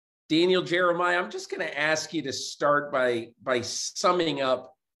Daniel Jeremiah, I'm just going to ask you to start by summing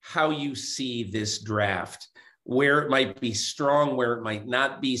up how you see this draft, where it might be strong, where it might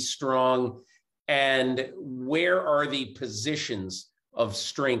not be strong, and where are the positions of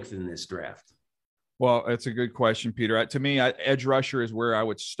strength in this draft? Well, that's a good question, Peter. To me, edge rusher is where I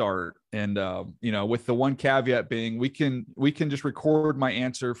would start. And, with the one caveat being we can just record my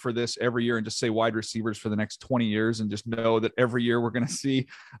answer for this every year and just say wide receivers for the next 20 years and just know that every year we're going to see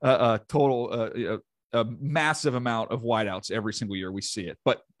a massive amount of wideouts every single year. We see it.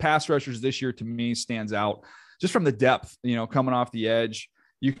 But pass rushers this year to me stands out just from the depth, coming off the edge.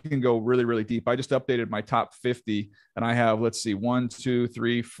 You can go really, really deep. I just updated my top 50 and I have, 6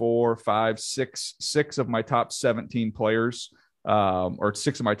 of my top 17 players, or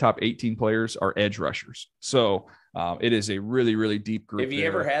 6 of my top 18 players are edge rushers. So it is a really, really deep group. Have you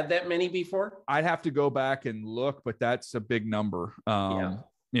ever had that many before? I'd have to go back and look, but that's a big number.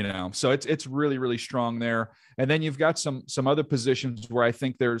 So it's really, really strong there. And then you've got some other positions where I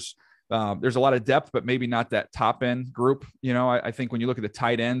think there's a lot of depth, but maybe not that top end group. I think when you look at the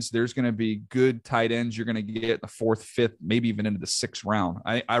tight ends, there's going to be good tight ends you're going to get in the 4th, 5th, maybe even into the 6th round.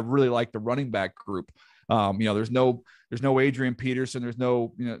 I really like the running back group. There's no Adrian Peterson. There's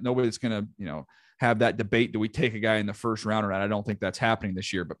nobody that's going to, have that debate. Do we take a guy in the 1st round or not? I don't think that's happening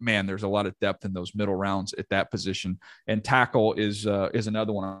this year, but man, there's a lot of depth in those middle rounds at that position. And tackle is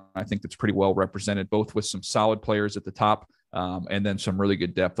another one I think that's pretty well represented, both with some solid players at the top, and then some really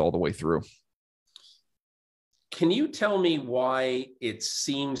good depth all the way through. Can you tell me why it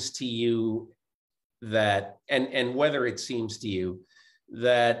seems to you that, and whether it seems to you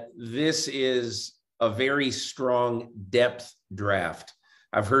that this is a very strong depth draft?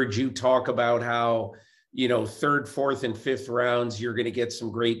 I've heard you talk about how, 3rd, 4th, and 5th rounds, you're going to get some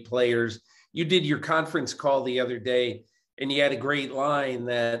great players. You did your conference call the other day, and you had a great line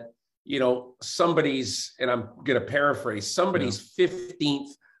that, somebody's, and I'm going to paraphrase, somebody's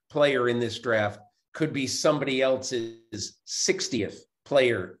 15th player in this draft could be somebody else's 60th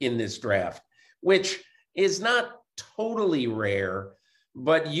player in this draft, which is not totally rare,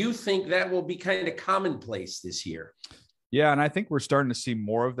 but you think that will be kind of commonplace this year. Yeah, and I think we're starting to see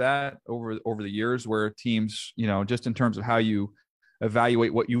more of that over the years where teams, just in terms of how you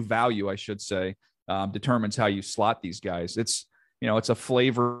evaluate what you value, I should say, determines how you slot these guys. It's a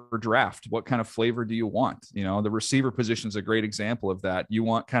flavor draft. What kind of flavor do you want? The receiver position is a great example of that. You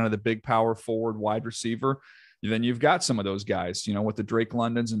want kind of the big power forward wide receiver. Then you've got some of those guys, with the Drake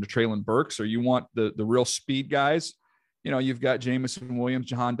Londons and the Treylon Burks, or you want the real speed guys. You've got Jameson Williams,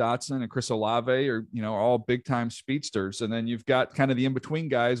 Jahan Dotson, and Chris Olave, or, all big time speedsters. And then you've got kind of the in-between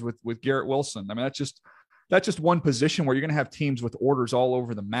guys with Garrett Wilson. I mean, that's just one position where you're going to have teams with orders all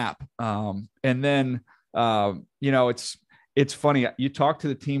over the map. And then, it's funny. You talk to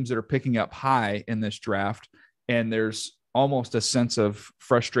the teams that are picking up high in this draft, and there's almost a sense of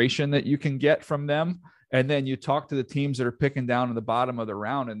frustration that you can get from them. And then you talk to the teams that are picking down in the bottom of the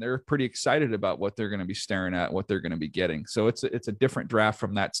round, and they're pretty excited about what they're going to be staring at, what they're going to be getting. So it's a different draft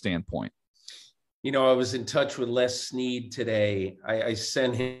from that standpoint. I was in touch with Les Snead today. I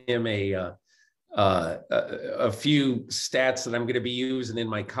sent him a few stats that I'm going to be using in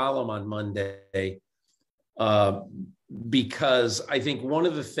my column on Monday, because I think one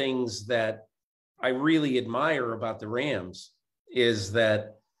of the things that I really admire about the Rams is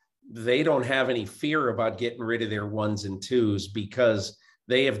that they don't have any fear about getting rid of their 1s and 2s because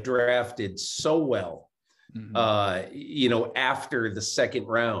they have drafted so well, after the 2nd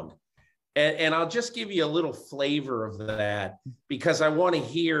round. And I'll just give you a little flavor of that, because I want to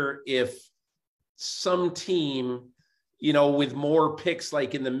hear if some team, with more picks,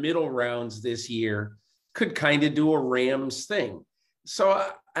 like in the middle rounds this year, could kind of do a Rams thing. So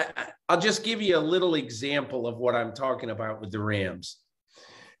I'll just give you a little example of what I'm talking about with the Rams.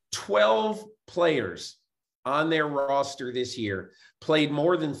 12 players on their roster this year played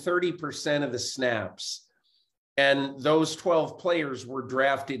more than 30% of the snaps. And those 12 players were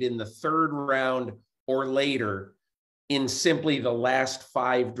drafted in the 3rd round or later in simply the last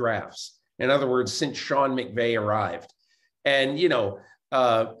 5 drafts. In other words, since Sean McVay arrived. And,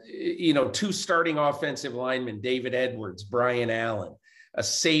 2 starting offensive linemen, David Edwards, Brian Allen, a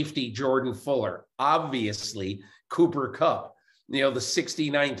safety, Jordan Fuller, obviously Cooper Kupp, the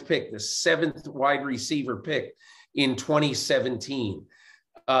 69th pick, the 7th wide receiver pick in 2017.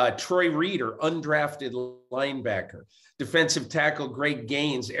 Troy Reeder, undrafted linebacker. Defensive tackle Greg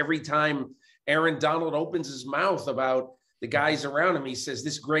Gaines. Every time Aaron Donald opens his mouth about the guys around him, he says,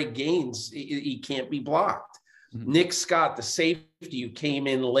 this Greg Gaines, he can't be blocked. Mm-hmm. Nick Scott, the safety who came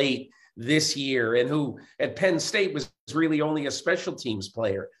in late this year and who at Penn State was really only a special teams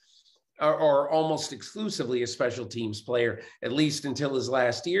player. or almost exclusively a special teams player, at least until his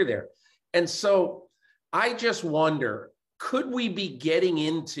last year there. And so I just wonder, could we be getting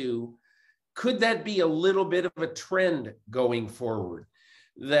into, could that be a little bit of a trend going forward,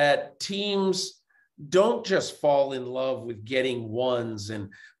 that teams don't just fall in love with getting ones and,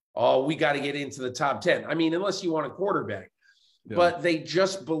 oh, we got to get into the top 10. I mean, unless you want a quarterback, but they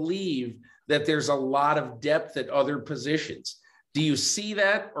just believe that there's a lot of depth at other positions. Do you see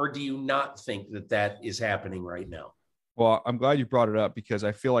that, or do you not think that that is happening right now? Well, I'm glad you brought it up, because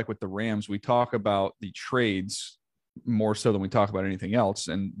I feel like with the Rams, we talk about the trades more so than we talk about anything else.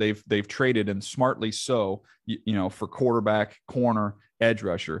 And they've traded, and smartly so, for quarterback, corner, edge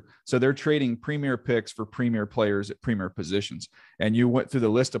rusher. So they're trading premier picks for premier players at premier positions. And you went through the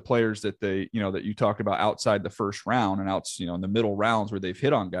list of players that that you talked about outside the first round and in the middle rounds where they've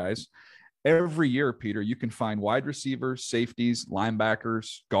hit on guys. Every year, Peter, you can find wide receivers, safeties,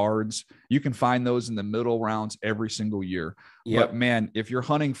 linebackers, guards. You can find those in the middle rounds every single year. Yep. But man, if you're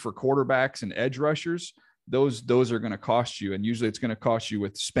hunting for quarterbacks and edge rushers, those are going to cost you. And usually it's going to cost you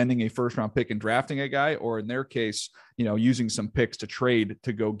with spending a first round pick and drafting a guy, or in their case, using some picks to trade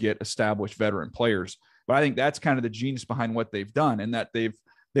to go get established veteran players. But I think that's kind of the genius behind what they've done, and that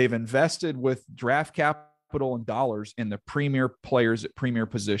they've invested with draft capital and dollars in the premier players at premier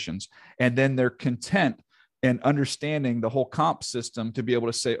positions. And then they're content and understanding the whole comp system to be able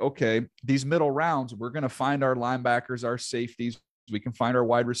to say, okay, these middle rounds, we're going to find our linebackers, our safeties, we can find our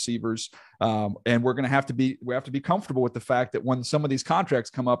wide receivers. And we have to be comfortable with the fact that when some of these contracts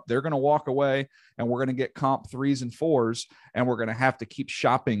come up, they're going to walk away, and we're going to get comp 3s and 4s, and we're going to have to keep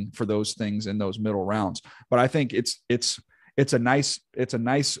shopping for those things in those middle rounds. But I think it's a nice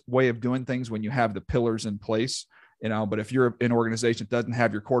way of doing things when you have the pillars in place, but if you're an organization that doesn't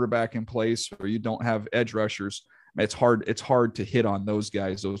have your quarterback in place, or you don't have edge rushers, it's hard to hit on those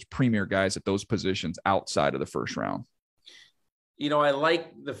guys, those premier guys at those positions outside of the first round. I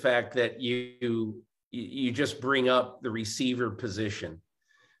like the fact that you just bring up the receiver position,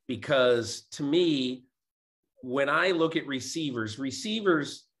 because to me, when I look at receivers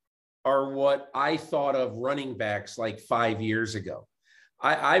are what I thought of running backs like 5 years ago.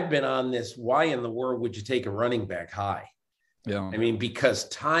 I've been on this, why in the world would you take a running back high? Yeah. I mean, because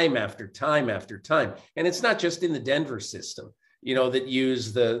time after time after time, and it's not just in the Denver system, that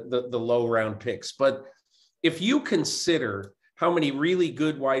use the low round picks, but if you consider how many really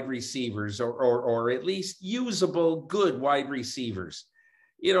good wide receivers or at least usable good wide receivers,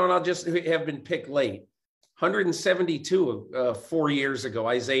 and I'll just have been picked late. 172 4 years ago,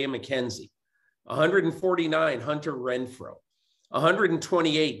 Isaiah McKenzie. 149, Hunter Renfrow.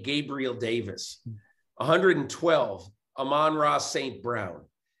 128, Gabriel Davis. 112, Amon-Ra St. Brown.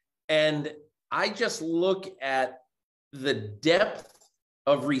 And I just look at the depth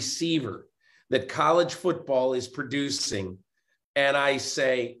of receiver that college football is producing, and I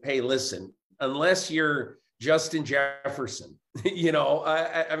say, hey, listen, unless you're Justin Jefferson,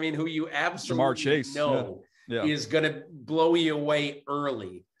 I mean, who you absolutely know is going to blow you away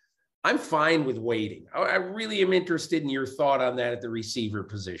early, I'm fine with waiting. I really am interested in your thought on that at the receiver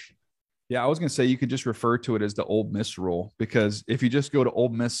position. Yeah, I was going to say you could just refer to it as the Ole Miss rule, because if you just go to Ole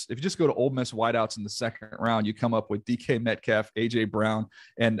Miss wideouts in the second round, you come up with DK Metcalf, AJ Brown,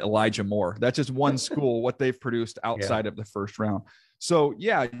 and Elijah Moore. That's just one school, what they've produced outside of the first round. So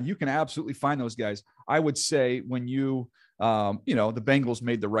yeah, you can absolutely find those guys. I would say when the Bengals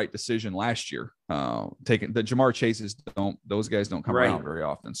made the right decision last year, taking the Jamar Chases, those guys don't come around very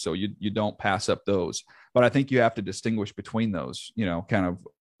often. So you don't pass up those, but I think you have to distinguish between those, kind of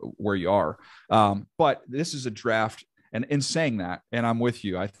where you are. But this is a draft, and in saying that, and I'm with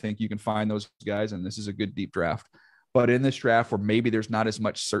you, I think you can find those guys, and this is a good deep draft. But in this draft where maybe there's not as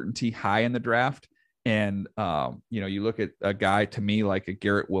much certainty high in the draft, and you look at a guy to me like a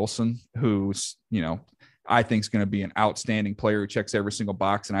Garrett Wilson, who's I think is going to be an outstanding player who checks every single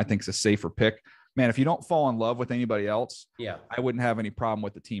box, and I think is a safer pick. Man, if you don't fall in love with anybody else, I wouldn't have any problem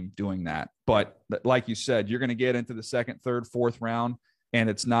with the team doing that. But like you said, you're going to get into the second, third, fourth round, and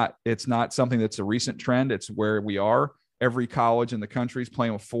it's not something that's a recent trend. It's where we are. Every college in the country is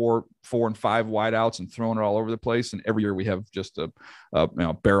playing with 4 and 5 wideouts and throwing it all over the place. And every year we have just a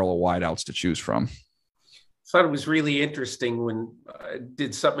barrel of wideouts to choose from. I thought it was really interesting when I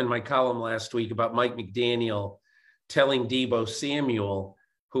did something in my column last week about Mike McDaniel telling Deebo Samuel,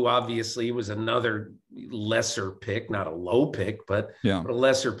 who obviously was another lesser pick, not a low pick, but a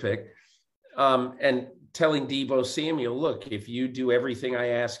lesser pick, and telling Deebo Samuel, look, if you do everything I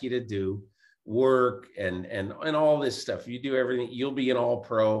ask you to do, work and all this stuff, you do everything, you'll be an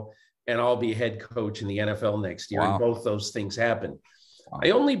all-pro, and I'll be head coach in the NFL next year. Wow. And both those things happen.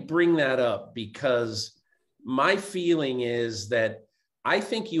 I only bring that up because my feeling is that I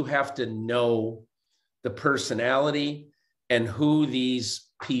think you have to know the personality and who these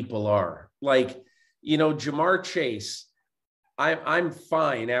people are. Like, Jamar Chase, I'm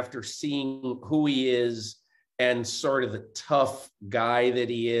fine after seeing who he is and sort of the tough guy that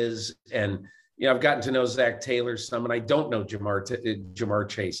he is. And, I've gotten to know Zach Taylor some, and I don't know Jamar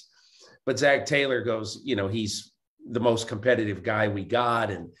Chase, but Zach Taylor goes, he's the most competitive guy we got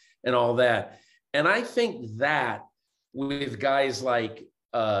and all that. And I think that with guys like,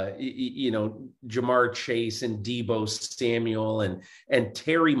 Jamar Chase and Deebo Samuel and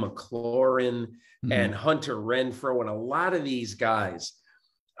Terry McLaurin and Hunter Renfrow and a lot of these guys,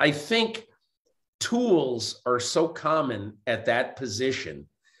 I think tools are so common at that position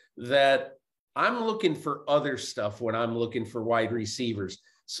that I'm looking for other stuff when I'm looking for wide receivers.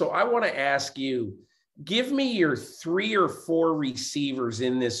 So I want to ask you, give me your 3 or 4 receivers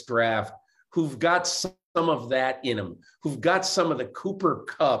in this draft who've got some of that in them, who've got some of the Cooper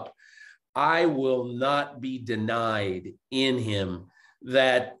Kupp, I will not be denied in him,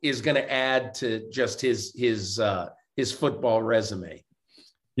 that is going to add to just his football resume.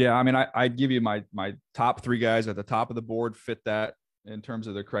 Yeah, I mean, I'd give you my top 3 guys at the top of the board fit that in terms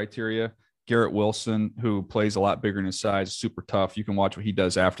of the criteria. Garrett Wilson, who plays a lot bigger in his size, super tough. You can watch what he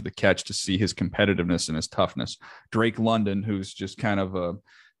does after the catch to see his competitiveness and his toughness. Drake London, who's just kind of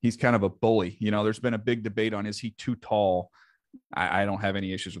a bully. There's been a big debate on, is he too tall? I don't have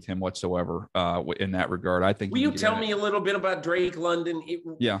any issues with him whatsoever in that regard. I think. Will you tell me a little bit about Drake London?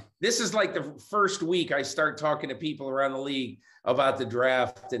 Yeah. This is like the first week I start talking to people around the league about the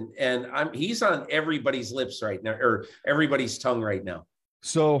draft, and he's on everybody's lips right now, or everybody's tongue right now.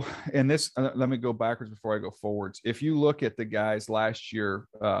 So, and this, let me go backwards before I go forwards. If you look at the guys last year,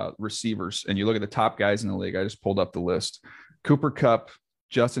 receivers, and you look at the top guys in the league, I just pulled up the list: Cooper Kupp,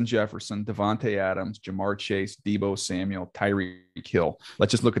 Justin Jefferson, Devontae Adams, Jamar Chase, Deebo Samuel, Tyreek Hill.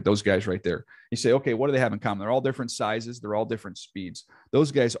 Let's just look at those guys right there. You say, okay, what do they have in common? They're all different sizes. They're all different speeds.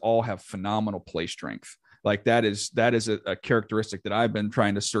 Those guys all have phenomenal play strength. Like that is a characteristic that I've been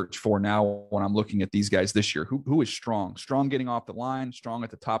trying to search for now when I'm looking at these guys this year. Who is strong getting off the line, strong at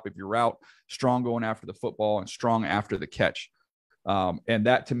the top of your route, strong going after the football, and strong after the catch. And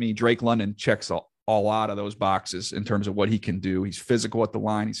that, to me, Drake London checks a lot of those boxes in terms of what he can do. He's physical at the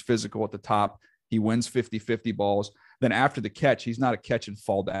line. He's physical at the top. He wins 50-50 balls. Then after the catch, he's not a catch and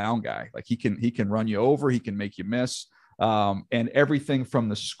fall down guy. Like he can run you over. He can make you miss. And everything from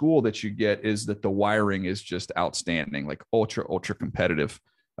the school that you get is that the wiring is just outstanding, like ultra competitive.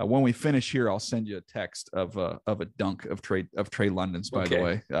 When we finish here, I'll send you a text of a dunk of Trey London's, by the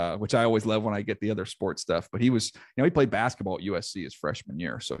way, which I always love when I get the other sports stuff. But he was, he played basketball at USC his freshman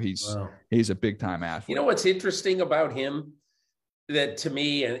year, so he's a big time athlete. You know what's interesting about him, that to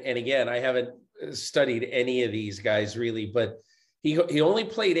me, and again, I haven't studied any of these guys really, but he only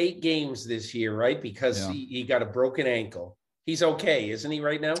played 8 games this year, right? Because he got a broken ankle. He's okay, isn't he,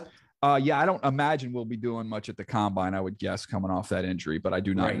 right now? Yeah, I don't imagine we'll be doing much at the combine, I would guess, coming off that injury, but I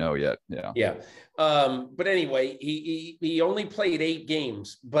do not know yet. Yeah. But anyway, he only played 8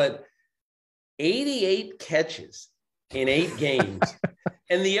 games, but 88 catches in 8 games.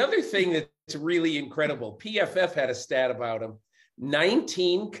 And the other thing that's really incredible, PFF had a stat about him: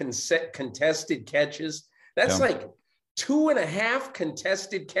 19 contested catches. That's like 2.5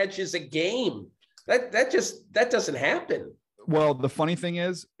 contested catches a game. That doesn't happen. Well, the funny thing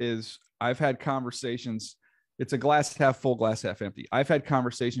is I've had conversations. It's a glass half full, glass half empty. I've had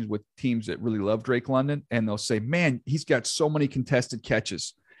conversations with teams that really love Drake London, and they'll say, man, he's got so many contested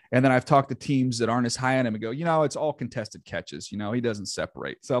catches. And then I've talked to teams that aren't as high on him and go, it's all contested catches. He doesn't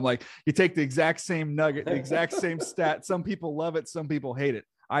separate. So I'm like, you take the exact same nugget, the exact same stat. Some people love it. Some people hate it.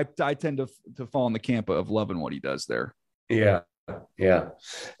 I tend to fall in the camp of loving what he does there. Yeah.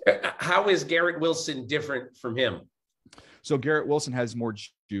 How is Garrett Wilson different from him? So Garrett Wilson has more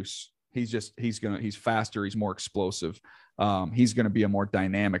juice. He's faster. He's more explosive. He's going to be a more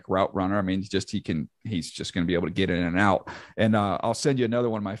dynamic route runner. I mean, he's just going to be able to get in and out. And I'll send you another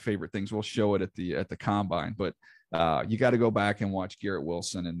one of my favorite things. We'll show it at the combine, but you got to go back and watch Garrett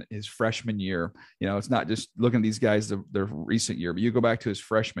Wilson and his freshman year. It's not just looking at these guys, their recent year, but you go back to his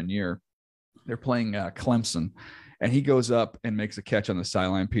freshman year, they're playing Clemson. And he goes up and makes a catch on the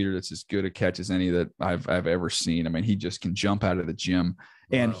sideline, Peter, that's as good a catch as any that I've ever seen. I mean, he just can jump out of the gym.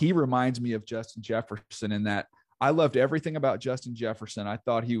 And he reminds me of Justin Jefferson in that I loved everything about Justin Jefferson. I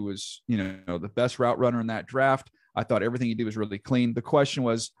thought he was, the best route runner in that draft. I thought everything he did was really clean. The question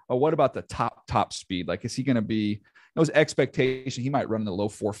was, what about the top speed? Like, is he going to be, those expectations, he might run in the low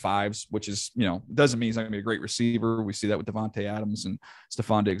 4.5s, which is, doesn't mean he's not gonna be a great receiver. We see that with Devontae Adams and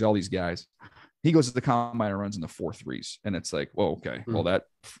Stephon Diggs, all these guys. He goes to the combine and runs in the 4.3s. And it's like, well, okay, well,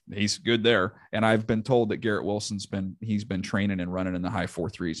 he's good there. And I've been told that Garrett Wilson's been training and running in the high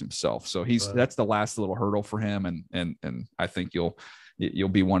 4.3s himself. So that's the last little hurdle for him. And I think you'll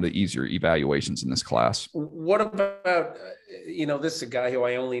be one of the easier evaluations in this class. What about, this is a guy who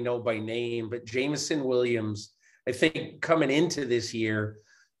I only know by name, but Jameson Williams, I think coming into this year,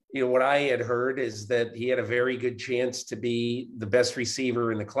 what I had heard is that he had a very good chance to be the best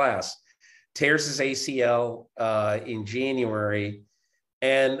receiver in the class. Tears his ACL in January.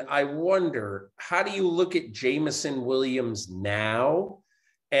 And I wonder, how do you look at Jameson Williams now?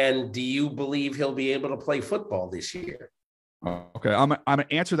 And do you believe he'll be able to play football this year? Okay. I'm going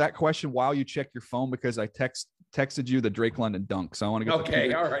to answer that question while you check your phone, because I texted you the Drake London dunk. So I want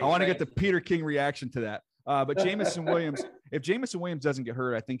to get the Peter King reaction to that. But Jameson Williams, if Jameson Williams doesn't get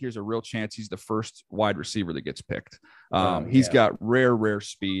hurt, I think there's a real chance he's the first wide receiver that gets picked. He's got rare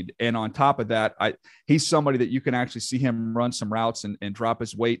speed. And on top of that, he's somebody that you can actually see him run some routes and drop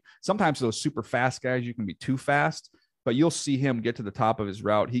his weight. Sometimes those super fast guys, you can be too fast, but you'll see him get to the top of his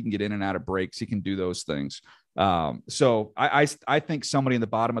route. He can get in and out of breaks. He can do those things. So I think somebody in the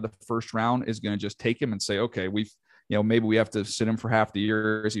bottom of the first round is going to just take him and say, okay, maybe we have to sit him for half the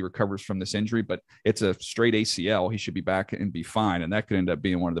year as he recovers from this injury, but it's a straight ACL. He should be back and be fine. And that could end up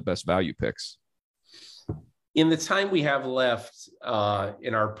being one of the best value picks. In the time we have left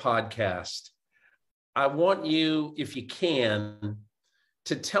in our podcast, I want you, if you can,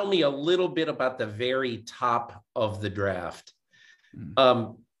 to tell me a little bit about the very top of the draft.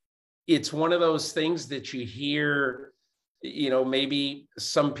 It's one of those things that you hear, maybe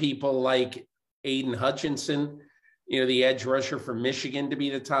some people like Aiden Hutchinson, the edge rusher from Michigan, to be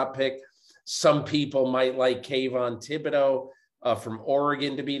the top pick. Some people might like Kayvon Thibodeau from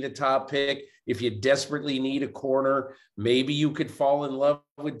Oregon to be the top pick. If you desperately need a corner, maybe you could fall in love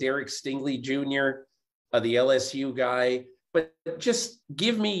with Derek Stingley Jr., the LSU guy. But just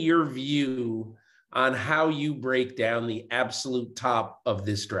give me your view on how you break down the absolute top of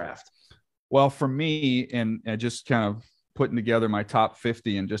this draft. Well, for me, and just kind of putting together my top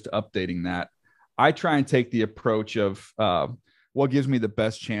 50 and just updating that, I try and take the approach of what gives me the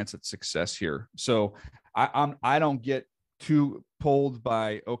best chance at success here. So I don't get too pulled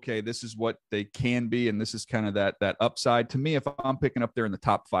by, okay, this is what they can be, and this is kind of that upside. To me, if I'm picking up there in the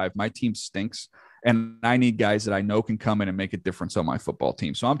top 5, my team stinks, and I need guys that I know can come in and make a difference on my football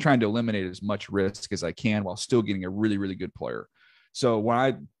team. So I'm trying to eliminate as much risk as I can while still getting a really, really good player. So when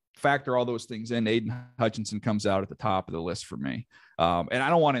I factor all those things in, Aiden Hutchinson comes out at the top of the list for me. And I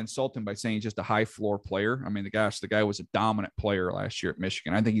don't want to insult him by saying he's just a high floor player. I mean, the guy was a dominant player last year at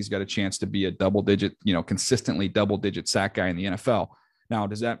Michigan. I think he's got a chance to be a consistently double-digit sack guy in the NFL. Now,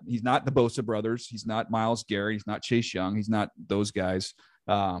 he's not the Bosa brothers. He's not Myles Garrett. He's not Chase Young. He's not those guys.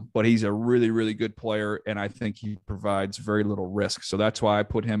 But he's a really, really good player, and I think he provides very little risk. So that's why I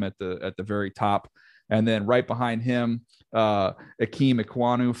put him at the very top. And then right behind him, Akeem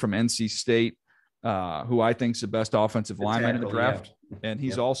Ekwonu from NC State, who I think is the best offensive lineman in the draft. Yeah. And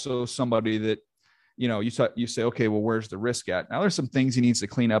he's also somebody that, you say, okay, well, where's the risk at? Now there's some things he needs to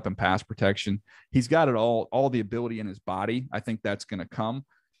clean up in pass protection. He's got it all the ability in his body. I think that's going to come.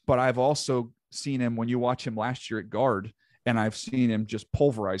 But I've also seen him when you watch him last year at guard, and I've seen him just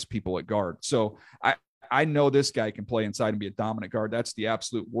pulverize people at guard. So I know this guy can play inside and be a dominant guard. That's the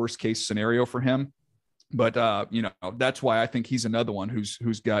absolute worst case scenario for him. But, that's why I think he's another one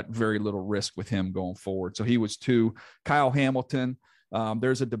who's got very little risk with him going forward. So he was 2. Kyle Hamilton.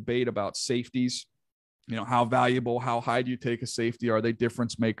 There's a debate about safeties. How valuable, how high do you take a safety? Are they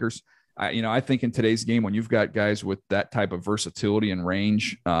difference makers? I think in today's game, when you've got guys with that type of versatility and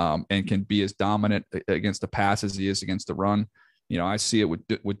range and can be as dominant against the pass as he is against the run, I see it with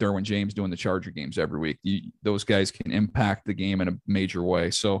Derwin James doing the Charger games every week. Those guys can impact the game in a major way.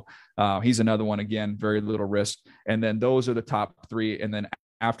 So he's another one, again, very little risk. And then those are the top 3. And then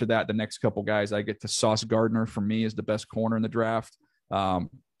after that, the next couple guys, I get to Sauce Gardner. For me, is the best corner in the draft.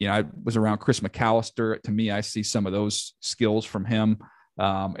 I was around Chris McAllister. To me, I see some of those skills from him.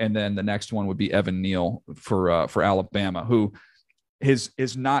 And then the next one would be Evan Neal for Alabama, who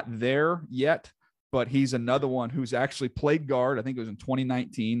is not there yet, but he's another one who's actually played guard. I think it was in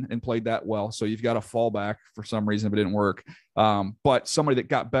 2019 and played that well. So you've got a fallback for some reason if it didn't work. But somebody that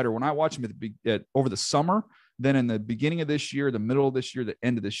got better. When I watched him over the summer, then in the beginning of this year, the middle of this year, the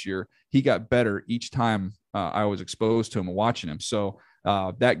end of this year, he got better each time I was exposed to him and watching him. So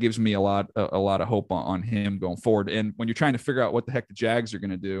that gives me a lot of hope on him going forward. And when you're trying to figure out what the heck the Jags are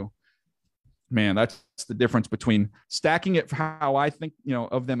going to do, Man, that's the difference between stacking it for how I think,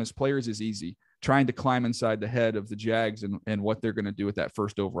 of them as players is easy. Trying to climb inside the head of the Jags and what they're going to do with that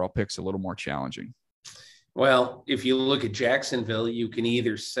first overall pick is a little more challenging. Well, if you look at Jacksonville, you can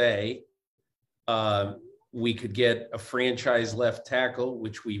either say we could get a franchise left tackle,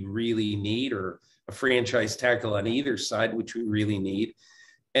 which we really need, or a franchise tackle on either side, which we really need.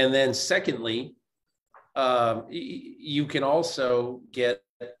 And then secondly, you can also get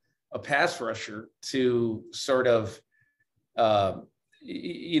a pass rusher to sort of, to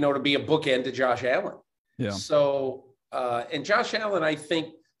be a bookend to Josh Allen. Yeah. So, and Josh Allen, I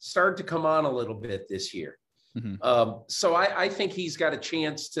think, started to come on a little bit this year. Mm-hmm. So I think he's got a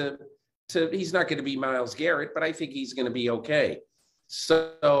chance to he's not going to be Myles Garrett, but I think he's going to be okay.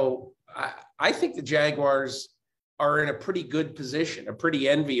 So I think the Jaguars are in a pretty good position, a pretty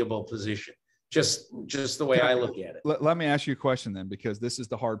enviable position. Just the way I look at it. Let me ask you a question then, because this is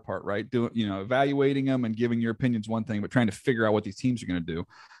the hard part, right? Evaluating them and giving your opinion is one thing, but trying to figure out what these teams are going to do.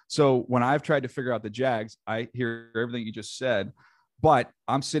 So when I've tried to figure out the Jags, I hear everything you just said, but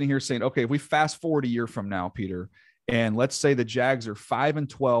I'm sitting here saying, okay, if we fast forward a year from now, Peter, and let's say the Jags are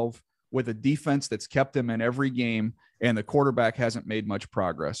 5-12 with a defense that's kept them in every game and the quarterback hasn't made much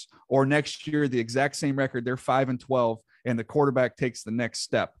progress, or next year, the exact same record, they're 5-12 and the quarterback takes the next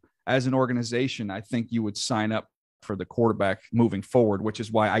step. As an organization, I think you would sign up for the quarterback moving forward, which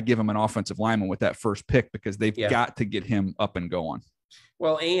is why I give him an offensive lineman with that first pick, because they've got to get him up and going.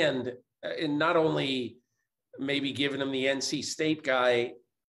 Well, and not only maybe giving him the NC State guy,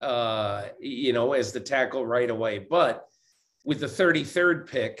 as the tackle right away, but with the 33rd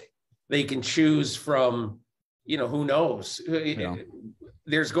pick, they can choose from, who knows? Yeah.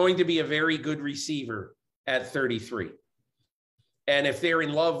 There's going to be a very good receiver at 33. And if they're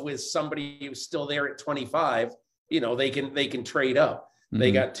in love with somebody who's still there at 25, they can trade up. Mm-hmm.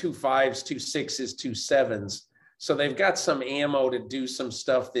 They got 2 5s, 2 6s, 2 7s. So they've got some ammo to do some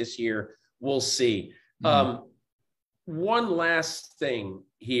stuff this year. We'll see. Mm-hmm. One last thing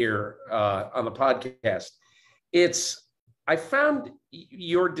here on the podcast. I found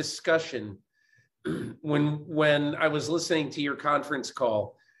your discussion when I was listening to your conference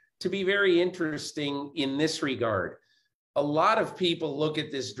call to be very interesting in this regard. A lot of people look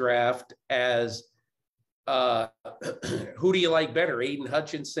at this draft as who do you like better, Aiden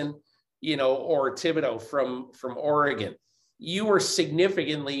Hutchinson, or Thibodeau from Oregon? You were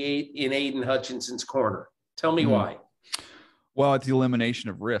significantly in Aiden Hutchinson's corner. Tell me why. Well, it's the elimination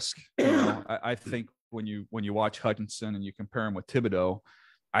of risk. I think when you watch Hutchinson and you compare him with Thibodeau,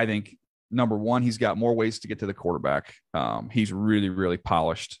 I think number one, he's got more ways to get to the quarterback. He's really, really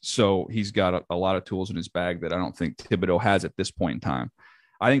polished. So he's got a lot of tools in his bag that I don't think Thibodeau has at this point in time.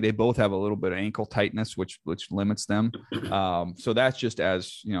 I think they both have a little bit of ankle tightness, which limits them. So that's just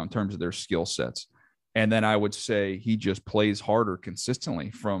as, in terms of their skill sets. And then I would say he just plays harder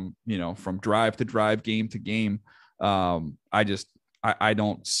consistently from drive to drive, game to game. I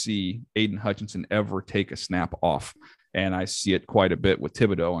don't see Aiden Hutchinson ever take a snap off. And I see it quite a bit with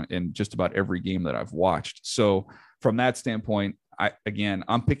Thibodeau in just about every game that I've watched. So from that standpoint,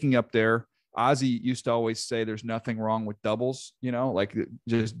 I'm picking up there. Ozzie used to always say there's nothing wrong with doubles, like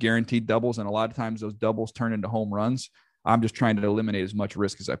just guaranteed doubles. And a lot of times those doubles turn into home runs. I'm just trying to eliminate as much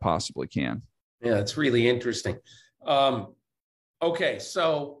risk as I possibly can. Yeah, it's really interesting. Okay,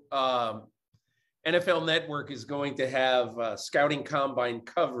 so NFL Network is going to have scouting combine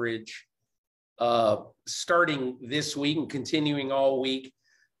coverage starting this week and continuing all week.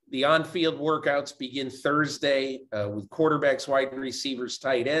 The on-field workouts begin Thursday with quarterbacks, wide receivers,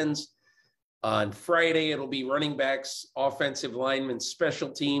 tight ends. On Friday, it'll be running backs, offensive linemen, special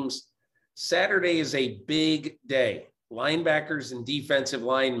teams. Saturday is a big day, linebackers and defensive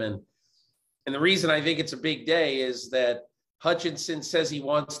linemen. And the reason I think it's a big day is that Hutchinson says he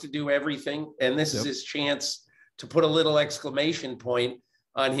wants to do everything, and this is his chance to put a little exclamation point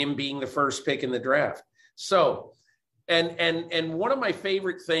on him being the first pick in the draft. So, and one of my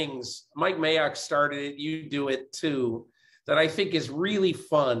favorite things, Mike Mayock started it, you do it too, that I think is really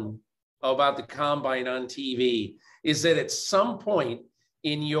fun about the combine on TV is that at some point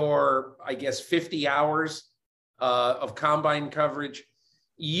in your, 50 hours of combine coverage,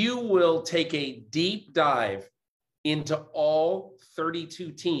 you will take a deep dive into all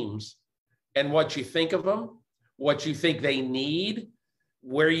 32 teams and what you think of them, what you think they need,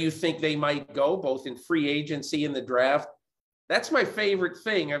 where you think they might go, both in free agency and the draft. That's my favorite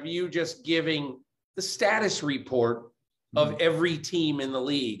thing of you just giving the status report of every team in the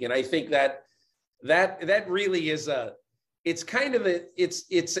league. And I think that really is it's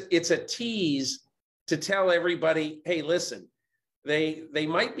a tease to tell everybody, hey, listen, they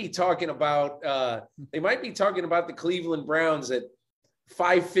might be talking about the Cleveland Browns at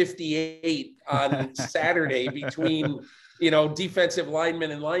 5:58 on Saturday between, defensive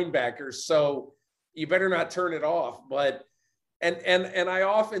linemen and linebackers. So you better not turn it off. But and I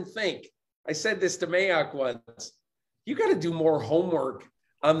often think, I said this to Mayock once, you got to do more homework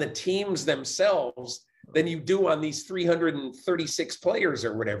on the teams themselves than you do on these 336 players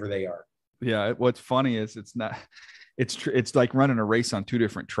or whatever they are. Yeah. What's funny is it's like running a race on two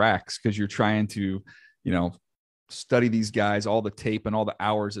different tracks, because you're trying to, study these guys, all the tape and all the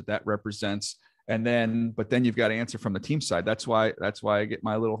hours that represents. But then you've got to answer from the team side. That's why I get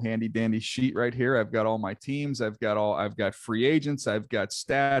my little handy dandy sheet right here. I've got all my teams. I've got free agents. I've got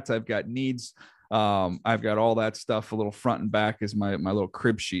stats. I've got needs. I've got all that stuff a little front and back is my little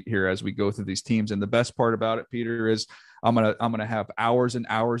crib sheet here as we go through these teams. And the best part about it, Peter, is I'm going to have hours and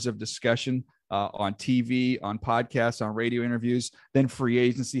hours of discussion on TV, on podcasts, on radio interviews. Then free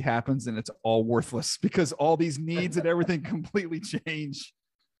agency happens and it's all worthless because all these needs and everything completely change.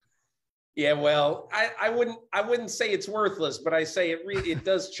 Yeah, well, I wouldn't say it's worthless, but I say it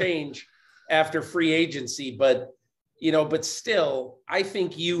does change after free agency. But still, I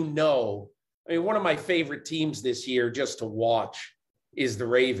think one of my favorite teams this year just to watch is the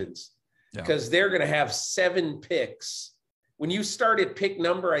Ravens, because they're going to have 7 picks. When you start at pick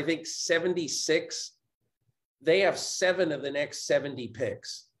number, I think 76, they have 7 of the next 70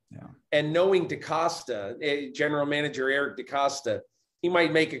 picks. Yeah. And knowing DaCosta, General Manager Eric DaCosta, he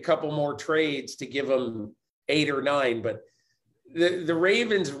might make a couple more trades to give them 8 or 9. But the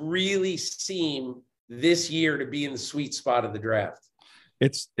Ravens really seem this year to be in the sweet spot of the draft.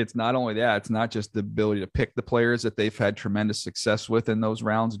 It's not only that, it's not just the ability to pick the players that they've had tremendous success with in those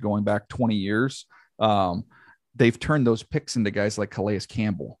rounds going back 20 years. They've turned those picks into guys like Calais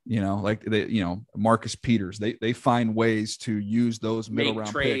Campbell, Marcus Peters. They find ways to use those middle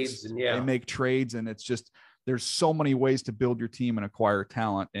round picks. They make trades, and it's just, there's so many ways to build your team and acquire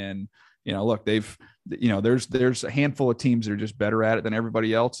talent. And, look, there's a handful of teams that are just better at it than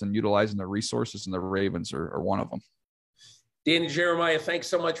everybody else and utilizing the resources, and the Ravens are one of them. Danny Jeremiah, thanks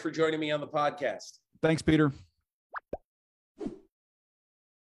so much for joining me on the podcast. Thanks, Peter.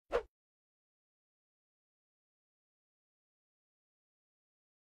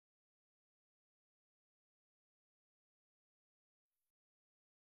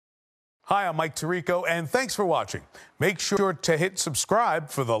 Hi, I'm Mike Tirico, and thanks for watching. Make sure to hit subscribe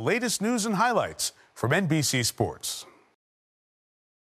for the latest news and highlights from NBC Sports.